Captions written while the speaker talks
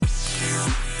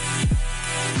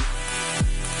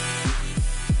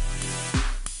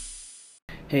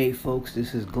Hey folks,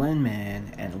 this is Glenn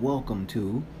Man, and welcome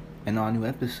to an all new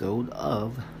episode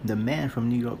of the Man from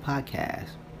New York podcast.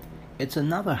 It's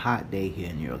another hot day here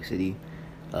in New York City.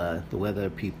 The weather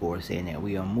people are saying that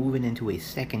we are moving into a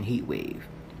second heat wave.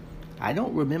 I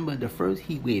don't remember the first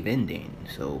heat wave ending,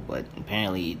 but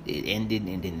apparently it ended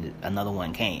and then another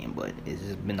one came, but it's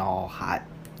just been all hot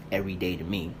every day to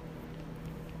me.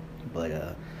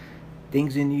 But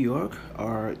things in New York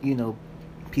are,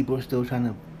 people are still trying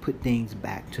to put things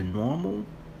back to normal.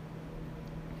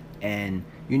 And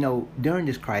during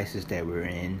this crisis that we're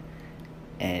in,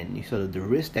 and sort of the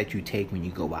risk that you take when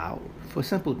you go out for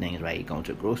simple things, right? You're going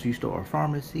to a grocery store or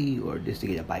pharmacy or just to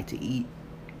get a bite to eat.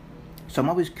 So I'm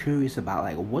always curious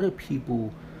about what do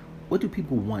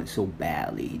people want so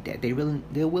badly that they're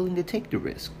willing to take the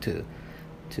risk to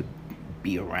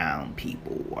be around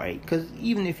people, right? Because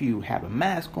even if you have a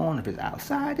mask on, if it's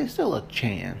outside, there's still a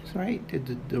chance, right?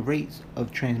 The rates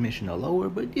of transmission are lower,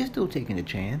 but you're still taking a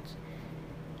chance.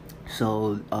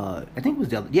 So I think it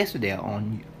was yesterday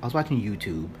I was watching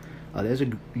YouTube. There's a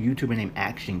YouTuber named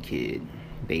Action Kid,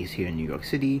 based here in New York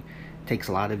City. Takes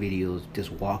a lot of videos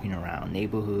just walking around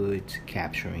neighborhoods,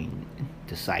 capturing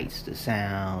the sights, the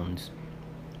sounds.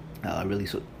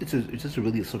 It's just a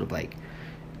really sort of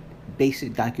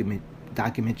basic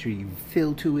documentary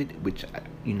feel to it, which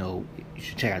you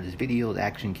should check out this video. The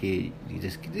Action Kid, you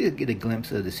just get a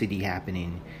glimpse of the city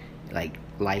happening, like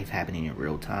life happening in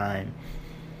real time,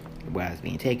 where it's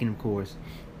being taken, of course.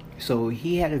 So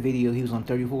he had a video. He was on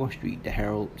 34th Street, the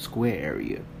Herald Square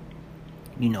area,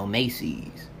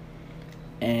 Macy's,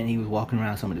 and he was walking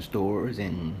around some of the stores,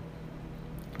 and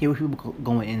there were people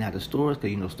going in and out of stores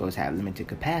because stores have limited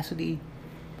capacity.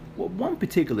 Well, one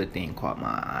particular thing caught my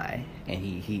eye, and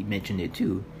he mentioned it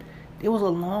too. There was a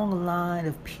long line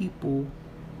of people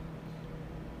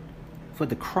for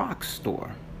the Crocs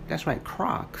store. That's right,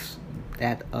 Crocs.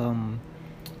 That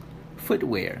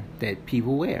footwear that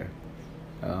people wear.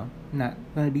 Not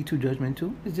gonna be too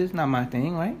judgmental. It's just not my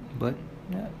thing, right? But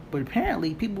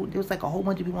apparently there was a whole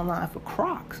bunch of people online for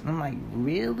Crocs. And I'm like,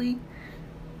 really?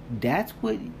 That's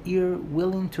what you're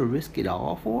willing to risk it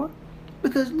all for?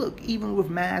 Because look, even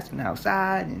with masks and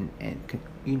outside and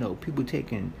people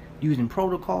using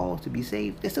protocols to be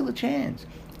safe, there's still a chance.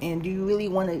 And do you really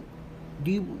want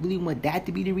that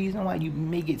to be the reason why you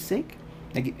may get sick?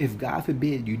 If God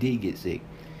forbid you did get sick,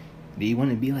 do you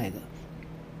want to be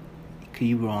could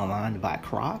you go online to buy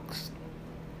Crocs?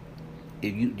 Do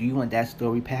you want that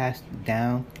story passed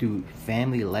down through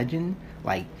family legend,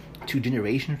 2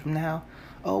 generations from now?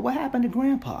 Oh, what happened to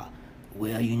Grandpa?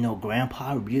 Well,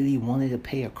 Grandpa really wanted a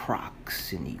pair of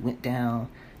Crocs, and he went down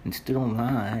and stood on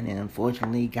line, and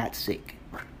unfortunately got sick.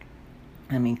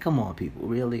 I mean, come on, people,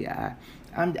 really? I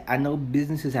know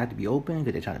businesses have to be open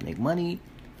because they're trying to make money,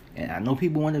 and I know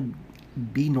people want to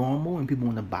be normal and people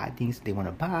want to buy things they want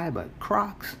to buy, but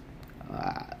Crocs,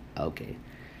 okay.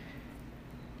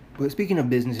 But speaking of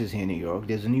businesses here in New York,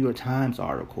 there's a New York Times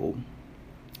article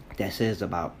that says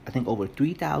about, I think, over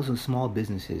 3,000 small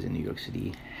businesses in New York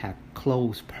City have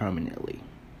closed permanently,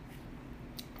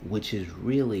 which is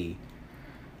really,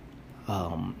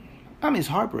 it's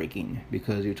heartbreaking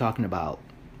because you're talking about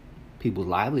people's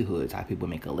livelihoods, how people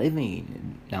make a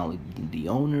living, not only the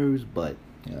owners, but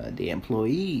the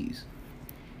employees.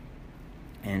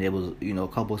 And there was, a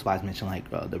couple of spots mentioned,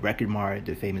 the Record Mart,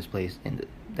 the famous place,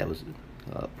 that was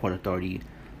Port Authority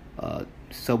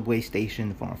subway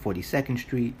station on 42nd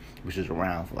Street, which was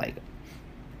around for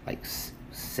like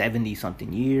 70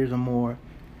 something years or more.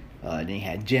 Then you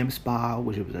had Gem Spa,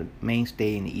 which was a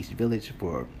mainstay in the East Village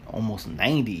for almost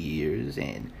 90 years,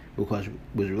 and of course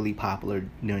was really popular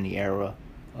during the era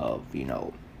of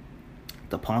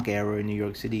the punk era in New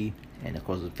York City, and of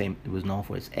course it was known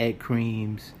for its egg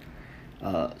creams.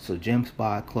 So Gem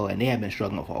Spa closed, and they had been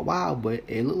struggling for a while, but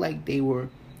it looked like they were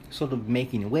sort of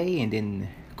making way, and then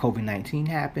COVID-19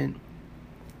 happened.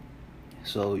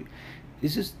 So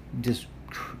this is just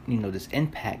this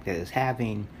impact that it's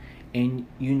having. And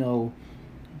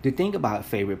the thing about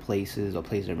favorite places or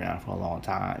places around for a long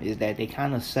time is that they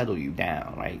kind of settle you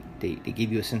down, right? They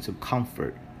give you a sense of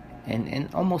comfort and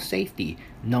almost safety,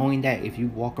 knowing that if you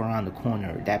walk around the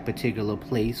corner, that particular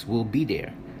place will be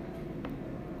there.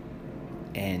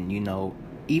 And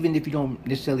even if you don't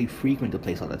necessarily frequent the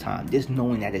place all the time, just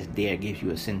knowing that it's there gives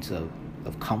you a sense of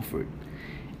comfort.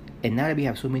 And now that we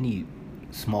have so many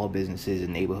small businesses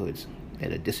and neighborhoods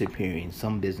that are disappearing,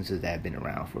 some businesses that have been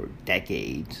around for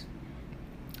decades,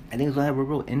 I think it's going to have a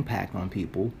real impact on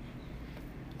people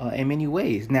in many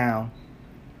ways. Now,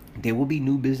 there will be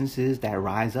new businesses that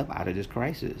rise up out of this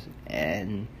crisis.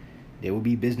 And There will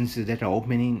be businesses that are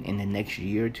opening in the next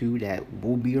year or two that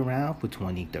will be around for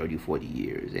 20, 30, 40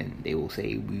 years. And they will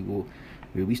say,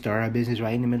 we start our business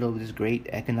right in the middle of this great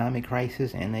economic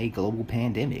crisis and a global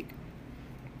pandemic.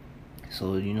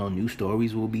 So, new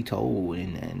stories will be told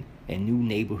and new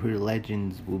neighborhood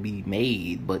legends will be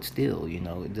made, but still,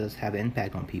 it does have an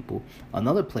impact on people.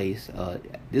 Another place, I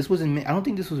don't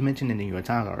think this was mentioned in the New York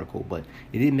Times article, but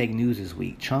it did make news this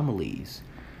week. Chumley's,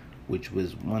 which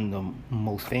was one of the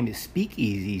most famous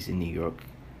speakeasies in New York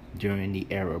during the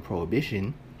era of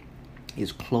Prohibition,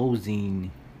 is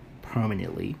closing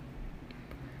permanently.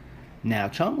 Now,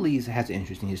 Chumley's has an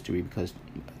interesting history because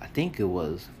I think it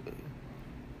was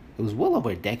well over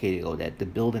a decade ago that the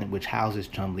building which houses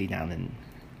Chumley down in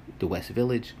the West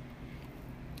Village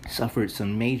suffered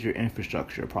some major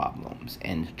infrastructure problems.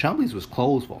 And Chumley's was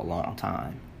closed for a long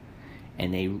time.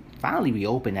 And they finally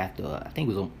reopened after, I think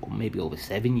it was maybe over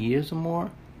 7 years or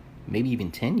more, maybe even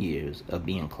 10 years of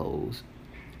being closed.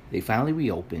 They finally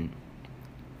reopened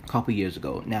a couple years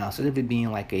ago. Now, instead of it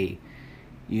being like a,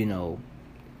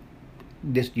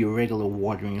 just your regular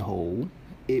watering hole,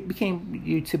 it became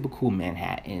your typical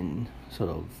Manhattan sort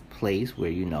of place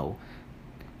where,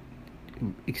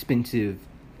 expensive,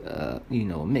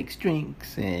 mixed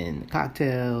drinks and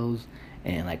cocktails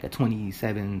and like a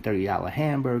 $27, $30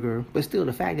 hamburger. But still,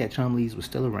 the fact that Chumley's was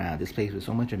still around, this place with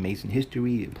so much amazing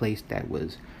history, a place that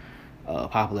was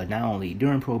popular not only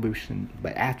during Prohibition,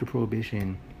 but after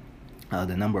Prohibition,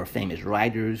 the number of famous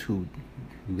writers who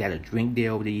got a drink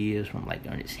there over the years, from like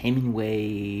Ernest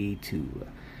Hemingway to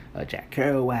Jack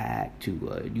Kerouac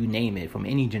to you name it, from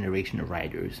any generation of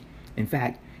writers. In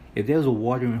fact, if there was a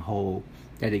watering hole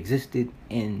that existed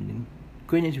in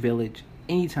Greenwich Village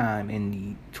anytime in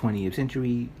the 20th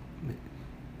century,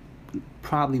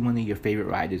 probably one of your favorite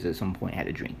writers at some point had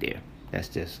a drink there. That's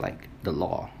just like the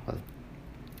law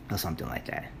or something like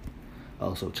that.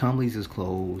 So Chumley's is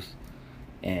closed,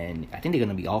 and I think they're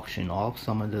going to be auctioning off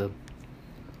some of the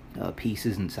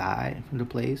pieces inside from the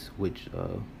place, which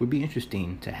would be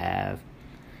interesting to have.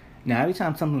 Now, every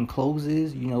time something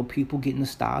closes, people get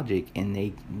nostalgic, and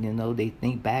they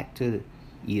think back to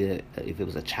either if it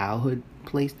was a childhood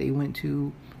place they went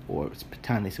to, or it's the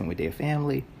time they spent with their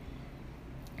family.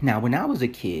 Now, when I was a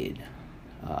kid,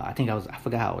 I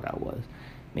forgot how old I was,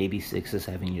 maybe 6 or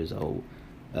 7 years old.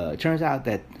 It turns out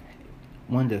that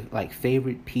one of the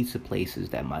favorite pizza places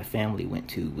that my family went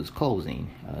to was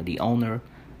closing. The owner,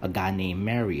 a guy named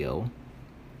Mario,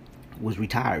 was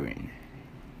retiring.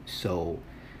 So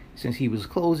since he was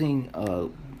closing,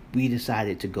 we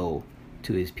decided to go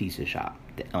to his pizza shop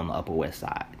on the Upper West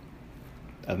Side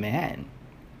of Manhattan.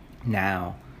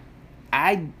 Now,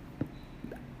 I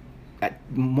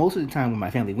most of the time when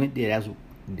my family went there, that's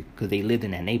because they lived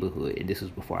in that neighborhood, and this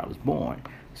was before I was born.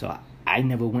 So I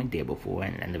never went there before,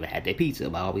 and I never had their pizza,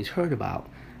 but I always heard about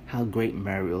how great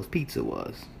Mario's pizza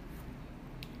was.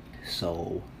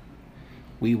 So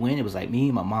we went. It was like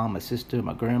me, my mom, my sister,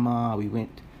 my grandma. We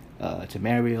went to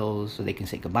Mario's so they can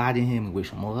say goodbye to him and wish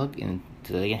him luck, and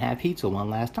so they can have pizza one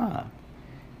last time.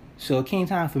 So it came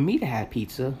time for me to have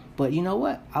pizza, but you know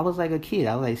what? I was like a kid.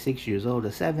 I was like 6 years old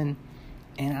or 7,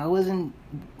 and I wasn't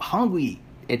hungry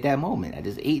at that moment. I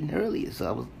just ate earlier, so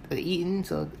I was eating.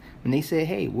 So when they said,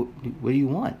 "Hey, what do you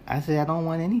want?" I said, "I don't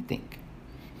want anything."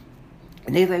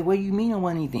 And they like, "What do you mean I don't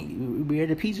want anything? We're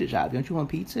at a pizza shop. Don't you want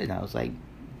pizza?" And I was like,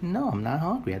 "No, I'm not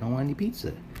hungry. I don't want any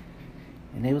pizza."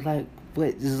 And they was like,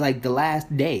 "But this is like the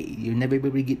last day. You'll never be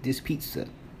able to get this pizza."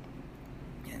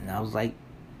 And I was like,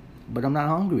 "But I'm not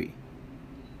hungry."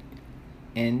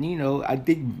 And I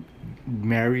think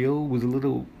Mario was a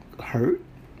little hurt,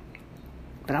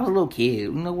 but I was a little kid.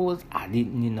 I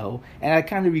didn't, and I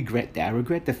kind of regret that. I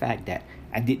regret the fact that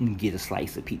I didn't get a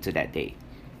slice of pizza that day.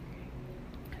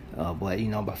 But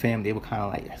my family, they were kind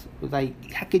of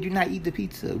like, "How could you not eat the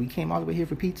pizza? We came all the way here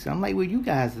for pizza." I'm like, "Well, you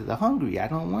guys are hungry. I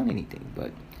don't want anything."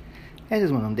 But that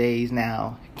is one of them days.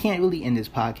 Now, can't really end this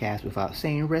podcast without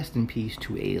saying rest in peace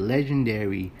to a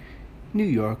legendary New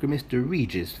Yorker, Mr.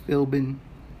 Regis Philbin,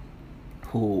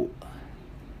 who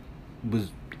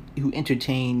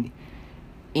entertained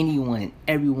anyone and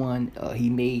everyone. He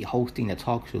made hosting a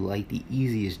talk show like the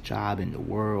easiest job in the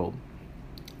world.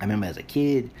 I remember as a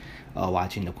kid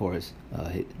watching, of course,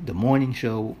 the morning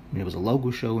show. It was a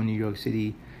local show in New York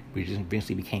City, which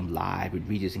eventually became Live with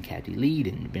Regis and Kathy Lee,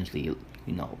 and eventually,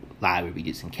 Live with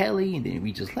Regis and Kelly, and then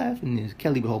Regis left, and then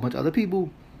Kelly with a whole bunch of other people.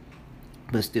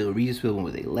 But still, Regis Philbin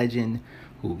was a legend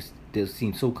who just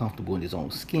seemed so comfortable in his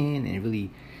own skin and really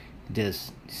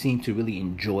just seemed to really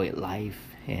enjoy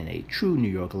life, and a true New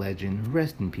York legend.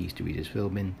 Rest in peace to Regis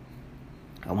Philbin.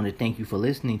 I want to thank you for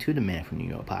listening to the Man from New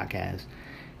York podcast.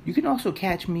 You can also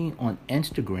catch me on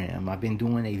Instagram. I've been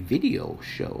doing a video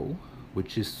show,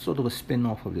 which is sort of a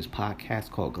spin-off of this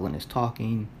podcast called Glenn is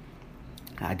Talking.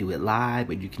 I do it live,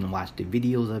 but you can watch the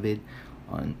videos of it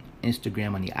on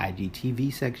Instagram on the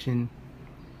IGTV section.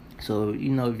 So, if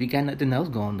you got nothing else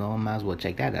going on, might as well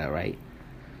check that out, right?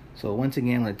 So once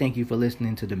again, I want to thank you for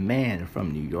listening to the Man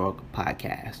from New York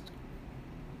podcast.